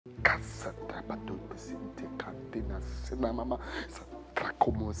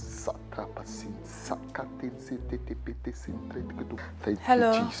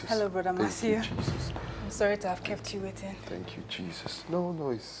Hello, Jesus. hello, Brother Matthew. Thank you, Jesus. I'm sorry to have kept you waiting. Thank you, Jesus. No,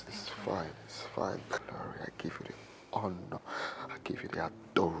 it's fine. It's fine. Glory, I give you the honor. I give you the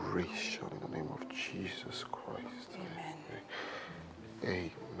adoration in the name of Jesus Christ.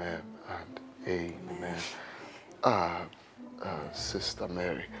 Amen. Amen and amen. Sister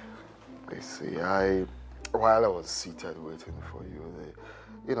Mary, you see, while I was seated waiting for you,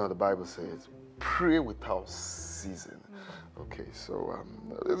 the Bible says, pray without ceasing. Okay, so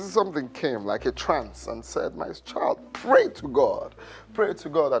something came like a trance and said, my child, pray to God. Pray to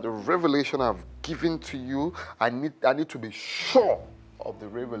God that the revelation I've given to you, I need to be sure of the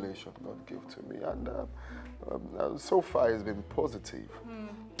revelation God gave to me. And so far it's been positive,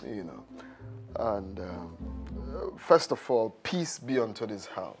 And first of all, peace be unto this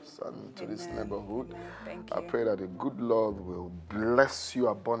house and to this neighborhood. Amen. Thank you. I pray that the good Lord will bless you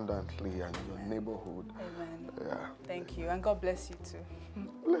abundantly and your neighborhood. Amen. Yeah. Thank you. And God bless you too.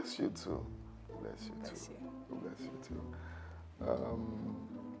 Bless you too. Bless you Bless too. you. Bless you too.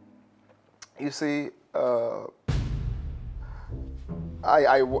 You see,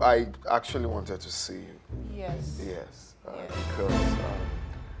 I actually wanted to see you. Yes. Yes. Because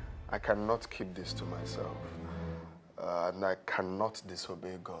I cannot keep this to myself. And I cannot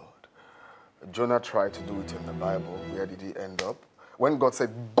disobey God. Jonah tried to do it in the Bible. Where did he end up? When God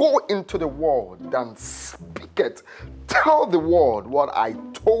said, go into the world and speak it. Tell the world what I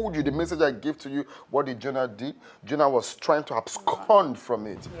told you, the message I gave to you. What did Jonah do? Jonah was trying to abscond from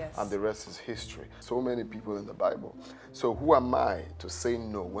it. Yes. And the rest is history. So many people in the Bible. So who am I to say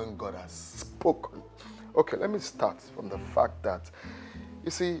no when God has spoken? Okay, let me start from the fact that,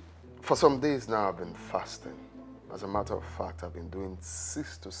 you see, for some days now I've been fasting. As a matter of fact, I've been doing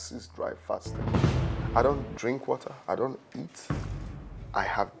 6 to 6 dry fasting. I don't drink water. I don't eat. I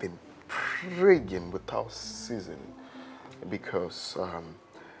have been praying without ceasing because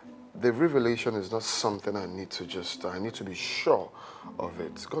the revelation is not something I need to be sure of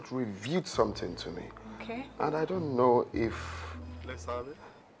it. God revealed something to me. Okay. And I don't know if... Let's have it.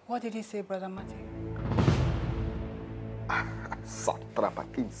 What did he say, Brother Matthew?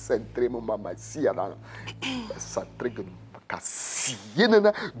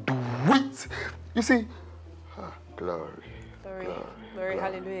 You see, glory. Glory,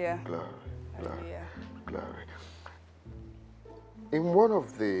 hallelujah. Glory, Hallelujah. glory. In one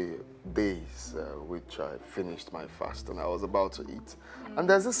of the days which I finished my fast and I was about to eat, and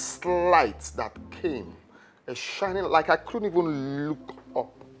there's this light that came, a shining, like I couldn't even look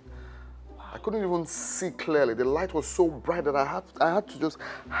up. I couldn't even see clearly. The light was so bright that I had to just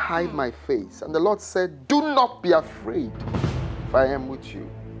hide my face. And the Lord said, do not be afraid, for I am with you.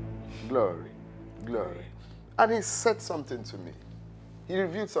 Glory, glory. And he said something to me. He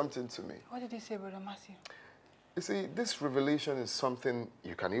revealed something to me. What did he say, Brother Matthew? You see, this revelation is something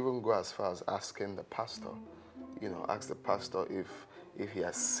you can even go as far as asking the pastor. Ask the pastor if he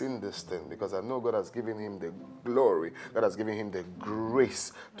has seen this thing, because I know God has given him the glory, God has given him the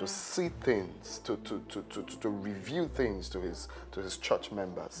grace to see things, to reveal things to his church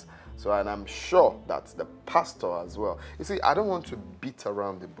members. So, and I'm sure that the pastor as well. You see, I don't want to beat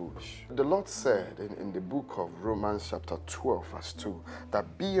around the bush. The Lord said in the book of Romans chapter 12 verse 2,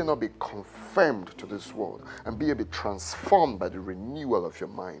 that be ye not be conformed to this world, and be ye be transformed by the renewal of your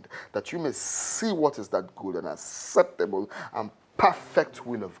mind, that you may see what is that good and acceptable and perfect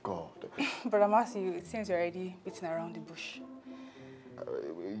will of God. Brother Matthew, it seems you're already beating around the bush.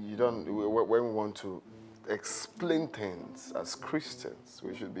 When we want to explain things as Christians,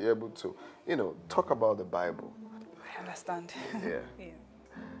 we should be able to, talk about the Bible. I understand. Yeah.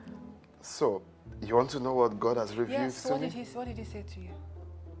 So, you want to know what God has revealed to me? Yes, what did he say to you?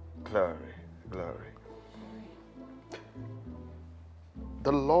 Glory, glory.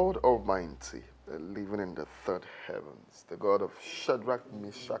 The Lord Almighty, living in the third heavens, the God of Shadrach,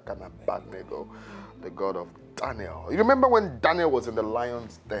 Meshach, and Abednego, the God of Daniel. You remember when Daniel was in the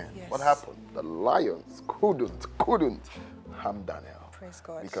lion's den? Yes. What happened? The lions couldn't harm Daniel. Praise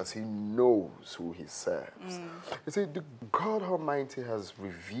God. Because he knows who he serves. You see, the God Almighty has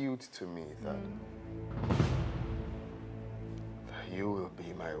revealed to me that you will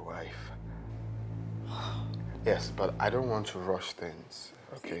be my wife. Yes, but I don't want to rush things,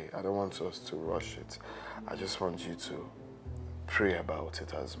 okay? I don't want us to rush it. I just want you to pray about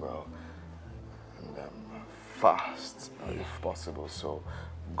it as well. And fast, if possible, so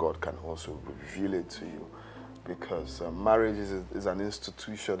God can also reveal it to you. Because marriage is an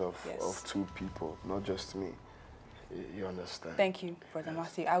institution of two people, not just me. You understand? Thank you, Brother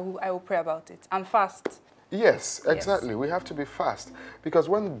Matthew. I will pray about it. And fast. Yes, exactly. Yes. We have to be fast. Because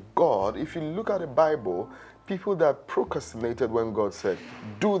when God, if you look at the Bible, people that procrastinated when God said,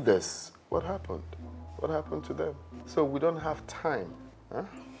 do this, what happened? What happened to them? So we don't have time. Huh?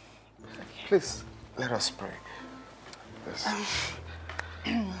 Please, let us pray. Yes.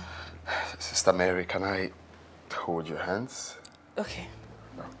 Sister Mary, can I hold your hands? Okay.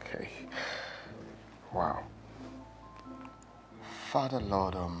 Okay. Wow. Father,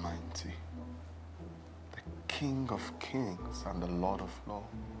 Lord Almighty, the King of Kings and the Lord of Lords,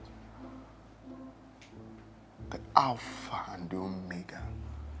 the Alpha and the Omega.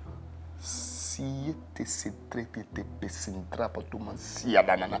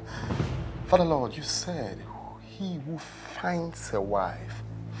 Father, Lord, you said, he who finds a wife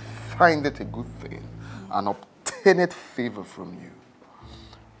findeth a good thing and obtaineth favor from you.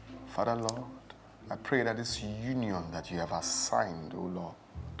 Father, Lord, I pray that this union that you have assigned, oh Lord,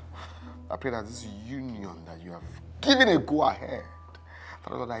 I pray that this union that you have given a go-ahead,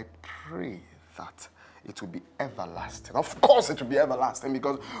 Father, Lord, I pray that it will be everlasting. Of course it will be everlasting,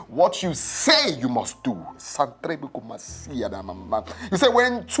 because what you say you must do. You say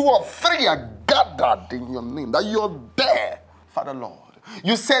when 2 or 3 are gathered in your name, that you're there, Father, Lord.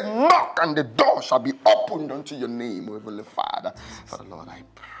 You said, knock and the door shall be opened unto your name, O Heavenly Father. Father, Lord, I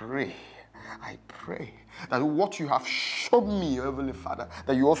pray that what you have shown me, Heavenly Father,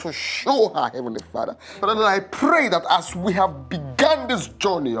 that you also show her, Heavenly Father. Father, Lord, I pray that as we have begun this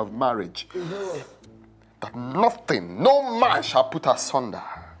journey of marriage, that nothing, no man shall put asunder.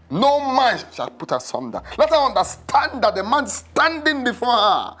 No man shall put asunder. Let her understand that the man standing before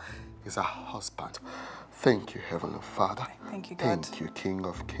her is her husband. Thank you, Heavenly Father. Thank you, God. Thank you, King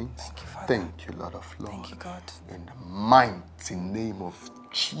of Kings. Thank you, Father. Thank you, Lord of Lords. Thank you, God. In the mighty name of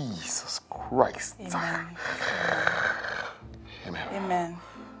Jesus Christ. Amen. Amen. Amen.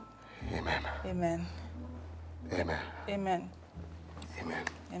 Amen. Amen. Amen. Amen. Amen.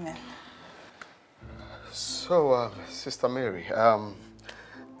 Amen. So, Sister Mary,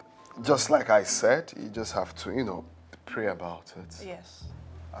 just like I said, you just have to, pray about it. Yes.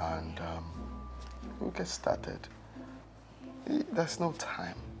 And we'll get started. There's no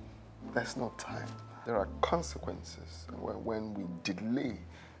time. There's no time. There are consequences when we delay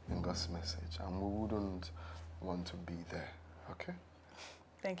in God's message, and we wouldn't want to be there. Okay?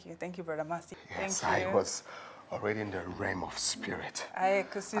 Thank you. Thank you, Brother Matthew. Yes, Thank you. I was already in the realm of spirit. I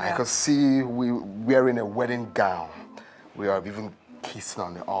could see I that. could see we wearing a wedding gown. We are even kissing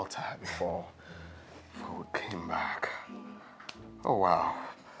on the altar before we came back. Oh, wow.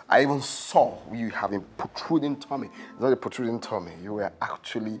 I even saw you having protruding tummy. It's not a protruding tummy. You were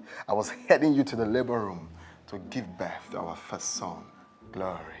actually, I was heading you to the labor room to give birth to our first son.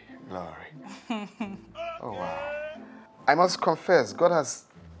 Glory, glory. Oh, wow. I must confess, God has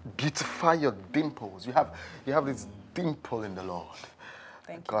beautified your dimples. You have this dimple in the Lord.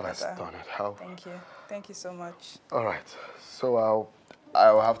 Thank you, God has brother. done it. How? Thank you. Thank you so much. All right. So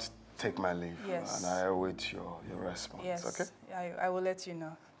I'll have to take my leave. Yes. And I await your response. Yes. Okay? I will let you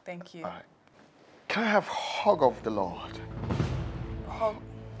know. Thank you. All right. Can I have hug of the Lord? Hug.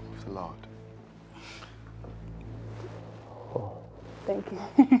 Of the Lord. Thank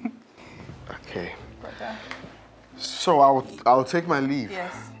you. Okay. Brother. So I'll take my leave.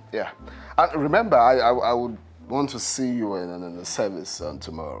 Yes. Yeah. And remember, I would want to see you in the service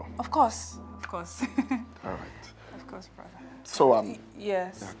tomorrow. Of course. Of course. All right. Of course, brother. So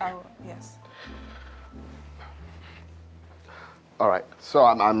Yes. Okay. I will. Yes. all right. So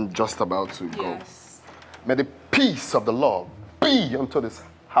I'm just about to go. Yes. May the peace of the Lord be unto this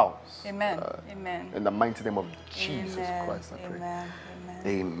house. Amen. Amen. In the mighty name of Jesus Amen. Christ, I pray. Amen.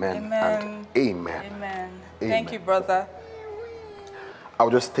 Amen. Amen. And amen. Amen. Amen. Thank you, brother. I'll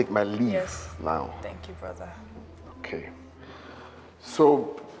just take my leave Yes. now. Thank you, brother. Okay.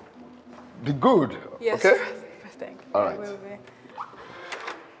 So, be good. Yes. Okay? Brother. Thank you. All I right. will be.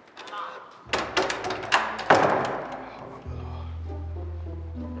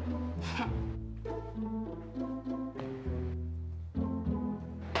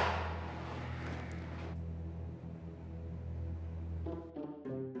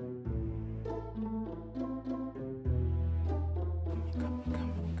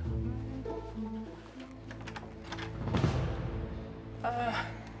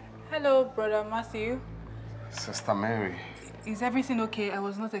 Hello, Brother Matthew. Sister Mary. Is everything okay? I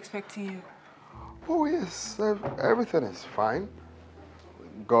was not expecting you. Oh, yes. Everything is fine.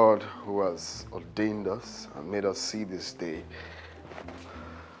 God, who has ordained us and made us see this day,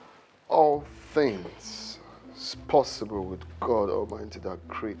 all things is possible with God Almighty that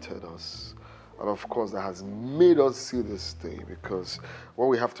created us. And of course, that has made us see this day, because what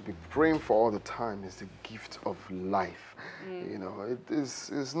we have to be praying for all the time is the gift of life. You know,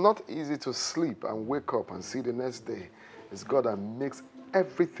 it's not easy to sleep and wake up and see the next day. It's God that makes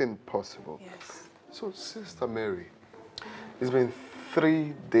everything possible. Yes. So, Sister Mary, it's been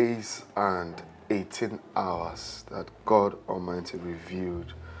 3 days and 18 hours that God Almighty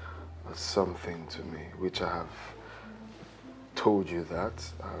revealed something to me, which I have told you that.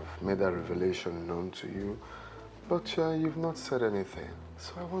 I've made that revelation known to you, but you've not said anything.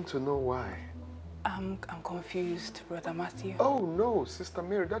 So I want to know why. I'm confused, Brother Matthew. Oh no, Sister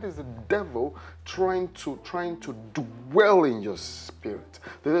Mary, that is the devil trying to dwell in your spirit.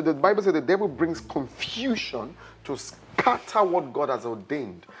 The Bible says the devil brings confusion to scatter what God has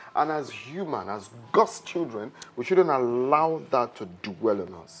ordained. And as human, as God's children, we shouldn't allow that to dwell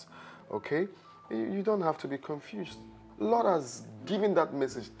in us. Okay? You don't have to be confused. Lord has given that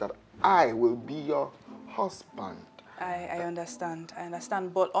message that I will be your husband. I understand. I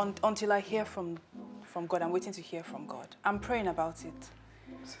understand. But until I hear from God, I'm waiting to hear from God. I'm praying about it.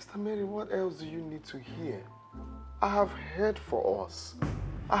 Sister Mary, what else do you need to hear? I have heard for us.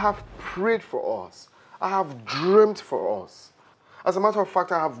 I have prayed for us. I have dreamt for us. As a matter of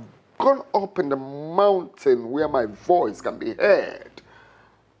fact, I have gone up in the mountain where my voice can be heard.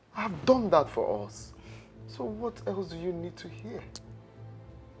 I have done that for us. So what else do you need to hear?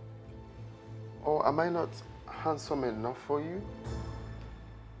 Or am I not handsome enough for you?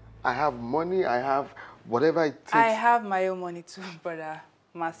 I have money, I have whatever it takes. I have my own money too, Brother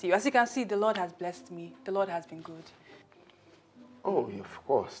Matthew. As you can see, the Lord has blessed me. The Lord has been good. Oh, of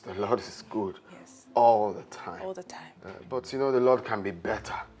course, the Lord is good. Yes. All the time. All the time. But you know, the Lord can be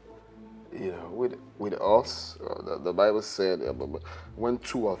better. You know, with us, the Bible said, when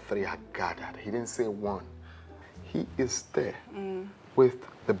 2 or 3 are gathered, he didn't say one. He is there. With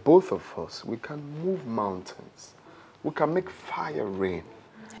the both of us, we can move mountains. We can make fire rain.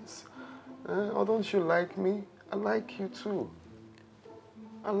 Oh, don't you like me? I like you too.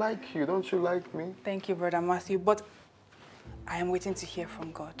 I like you. Don't you like me? Thank you, Brother Matthew. But I am waiting to hear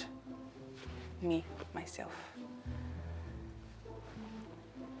from God. Me, myself.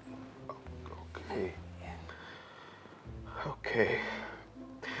 Okay. Yeah. Okay.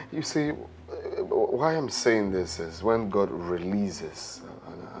 You see, why I'm saying this is when God releases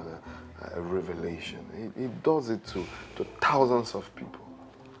a revelation, he does it to thousands of people.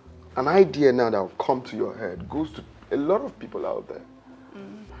 An idea now that will come to your head goes to a lot of people out there.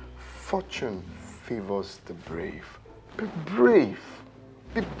 Fortune favors the brave. Be brave.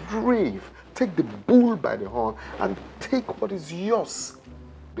 Be brave. Take the bull by the horn and take what is yours.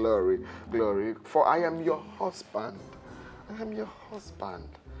 Glory, glory. For I am your husband. I am your husband.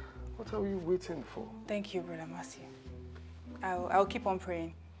 What are you waiting for? Thank you, Brother Matthew. I'll keep on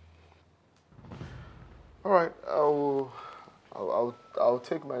praying. All right, I'll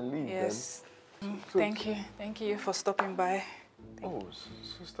take my leave then. Yes. Thank you. Thank you for stopping by. Oh,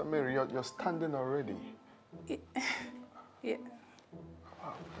 Sister Mary, you're standing already. Yeah.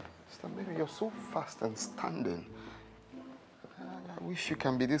 Wow. Sister Mary, you're so fast and standing. I wish you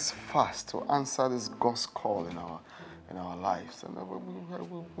can be this fast to answer this God's call in our lives, and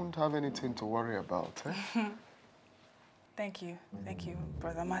we won't have anything to worry about. Eh? Thank you,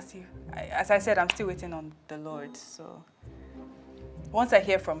 Brother Matthew. As I said, I'm still waiting on the Lord, so once I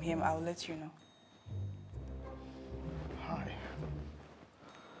hear from him, I'll let you know. Hi.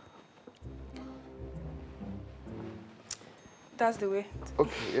 That's the way.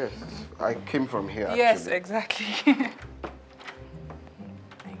 Okay, yes. I came from here, Yes, actually. exactly.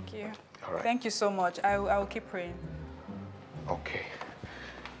 Thank you. All right. Thank you so much. I will keep praying. Okay.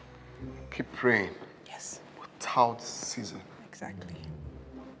 Keep praying. Yes. Without ceasing. Exactly.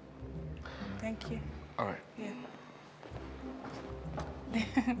 Thank you. All right. Yeah.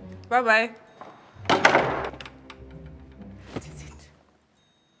 Bye-bye. This is it.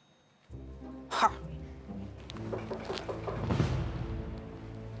 Ha!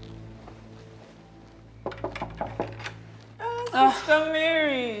 Sister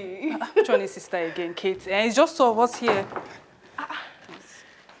Mary. Which one is sister again, Kate? And it's just 2 of us here.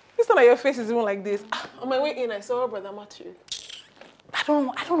 It's not like your face is even like this. On my way in, I saw Brother Matthew. I don't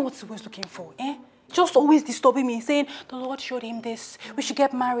know what he was looking for, eh? Just always disturbing me, saying, the Lord showed him this. We should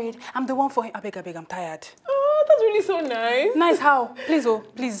get married. I'm the one for him. I beg, I'm tired. Oh, that's really so nice. Nice how? Please, oh,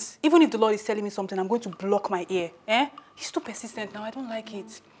 please. Even if the Lord is telling me something, I'm going to block my ear, eh? He's too persistent now. I don't like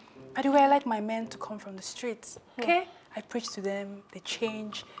it. By the way, I like my men to come from the streets, okay? I preach to them. They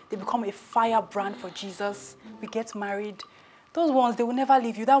change. They become a firebrand for Jesus. We get married. Those ones, they will never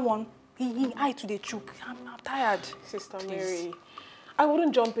leave you. That one, I to the choke. I'm tired. Sister Please. Mary. I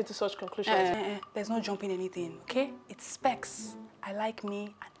wouldn't jump into such conclusions. There's no jumping anything, okay? It's specs. I like me,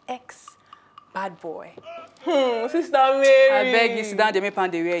 an ex bad boy. Sister Mary. I beg you, sit down, they may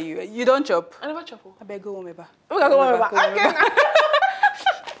pound the wear you. You don't chop. I never chop. I beg go home, Eba.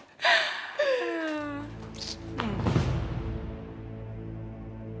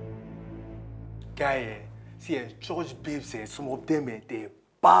 Okay. Guy, see, church babes, some of them, they're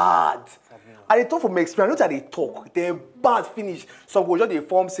bad. And they talk from experience, not that they talk. They're bad finish. Some go just they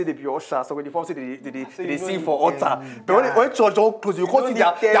form say they be usher, some go they form say they sing for altar. But when church don't close, you can't see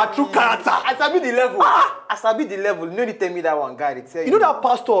their true character. I sabi the level. I sabi the level. You know they tell me that one guy, they tell You know that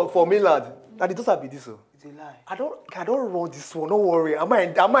pastor for mainland? That they just be this. It's a lie. I don't run this one. Don't worry. Am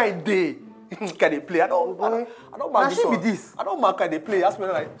I in day? Can they play? I don't mark this one. I don't mark can they play. Ask me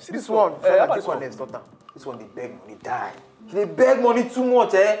like see this one. This one let's start. This one they beg money die. They beg money too much,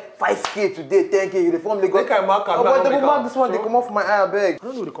 5K today, 10K. You form they go. They can mark. Oh, but they mark this one. They come off my eye, I beg. I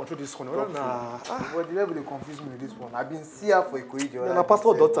don't know they control this one. But the level they confuse me with this one. I've been see her for a corridor. Yeah,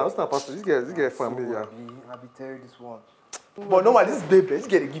 pastor daughter. It's not pastor. This guy familiar. I be telling this one. But no man, this baby, this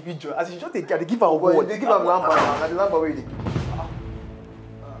guy they give you joy. As you just they give her award. They give her lamba. And the lamba where they give.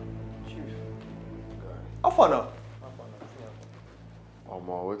 How far now?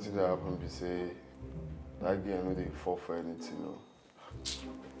 What did that happen? Be say that girl no dey fall for anything. No.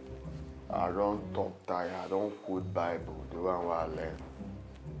 I don't talk tire. I don't quote Bible. The one where I learn.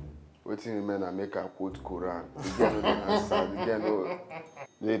 Waiting remain I make her quote Quran. The girl no dey answer. The girl no.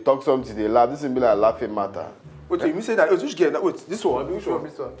 They talk something. They laugh. This is be like laughing matter. Wait, you say that? Which girl? Wait, this one? Which one?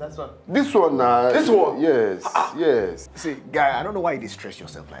 This one. That's one. This one now. This one? Yes. Yes. See, guy, I don't know why you distress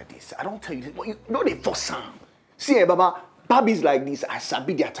yourself like this. I don't tell you this, but you know they force some. See, Baba, babes like this, I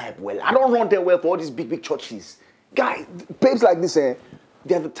sabi their type well. I don't run them well for all these big churches. Guy, babes like this, they're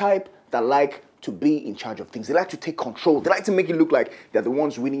the type that like to be in charge of things. They like to take control. They like to make it look like they're the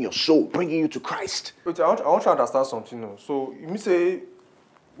ones winning your soul, bringing you to Christ. Wait, I want to understand something now. So, you mean say, you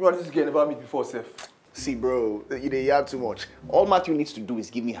want this girl never meet before, Seth? See, bro, you have too much. All Matthew needs to do is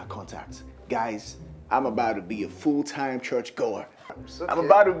give me her contact. Guys, I'm about to be a full-time church goer. I'm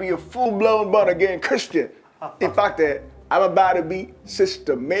about to be a full-blown born-again Christian. In fact, I'm about to be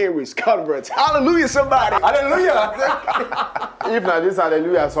Sister Mary's convert. Hallelujah, somebody! Hallelujah! If not this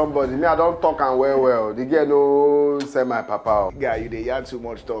hallelujah, somebody, me I don't talk and well. The girl no say my papa. Guy, you have too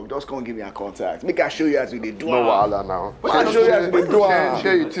much talk. Just come give me her contact. Make I show you how to do. No wahala now. I'll show you how to do.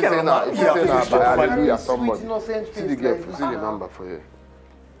 Share you say now. If you say now by hallelujah, somebody. See the girl, see the number for you.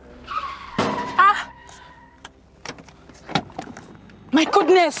 My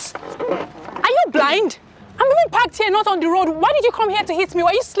goodness! Are you blind? I'm even parked here, not on the road. Why did you come here to hit me?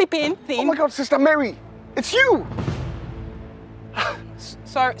 Were you sleeping? Oh my God, Sister Mary, it's you!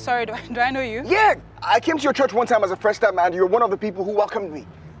 Sorry, do I know you? Yeah, I came to your church one time as a first-time and you're one of the people who welcomed me.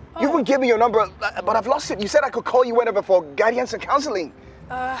 You even gave me your number, but I've lost it. You said I could call you whenever for guidance and counseling.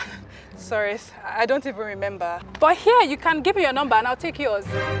 Sorry, I don't even remember. But here, you can give me your number and I'll take yours.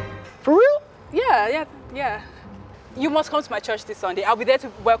 For real? Yeah. You must come to my church this Sunday. I'll be there to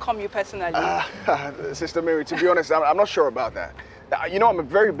welcome you personally. Sister Mary, to be honest, I'm not sure about that. You know, I'm a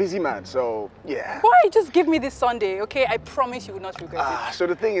very busy man, so yeah. Why? Just give me this Sunday, okay? I promise you will not regret it. So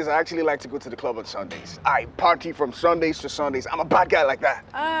the thing is, I actually like to go to the club on Sundays. I party from Sundays to Sundays. I'm a bad guy like that.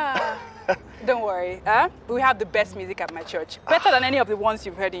 Don't worry. We have the best music at my church. Better than any of the ones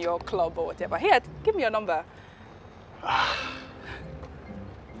you've heard in your club or whatever. Here, give me your number.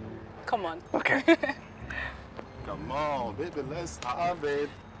 Come on. Okay. Come on, baby, let's have it.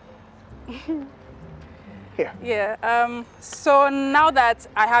 Here. Yeah, so now that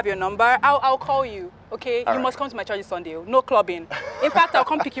I have your number, I'll call you, okay? All you right. must come to my church Sunday. No clubbing. In fact, I'll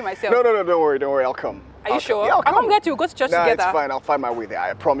come pick you myself. No, don't worry, I'll come. Are you sure? Yeah, I'll come. come get you, go to church together. It's fine, I'll find my way there,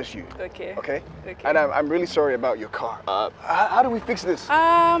 I promise you. Okay. Okay? And I'm really sorry about your car. How do we fix this?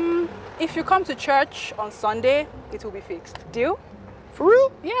 If you come to church on Sunday, it will be fixed. Deal? For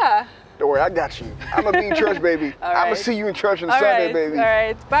real? Yeah. Don't worry, I got you. I'm gonna be in church, baby. All I'm right. gonna see you in church on All Sunday, right, baby. All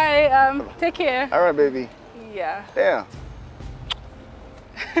right, bye. Take care. All right, baby. Yeah. Yeah.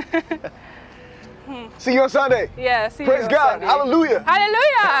 See you on Sunday. Yeah, see Praise you on God. Sunday. Hallelujah.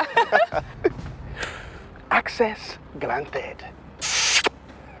 Hallelujah. Access granted.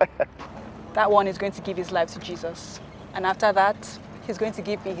 That one is going to give his life to Jesus. And after that, he's going to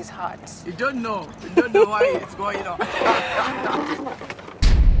give me his heart. You don't know why it's going on.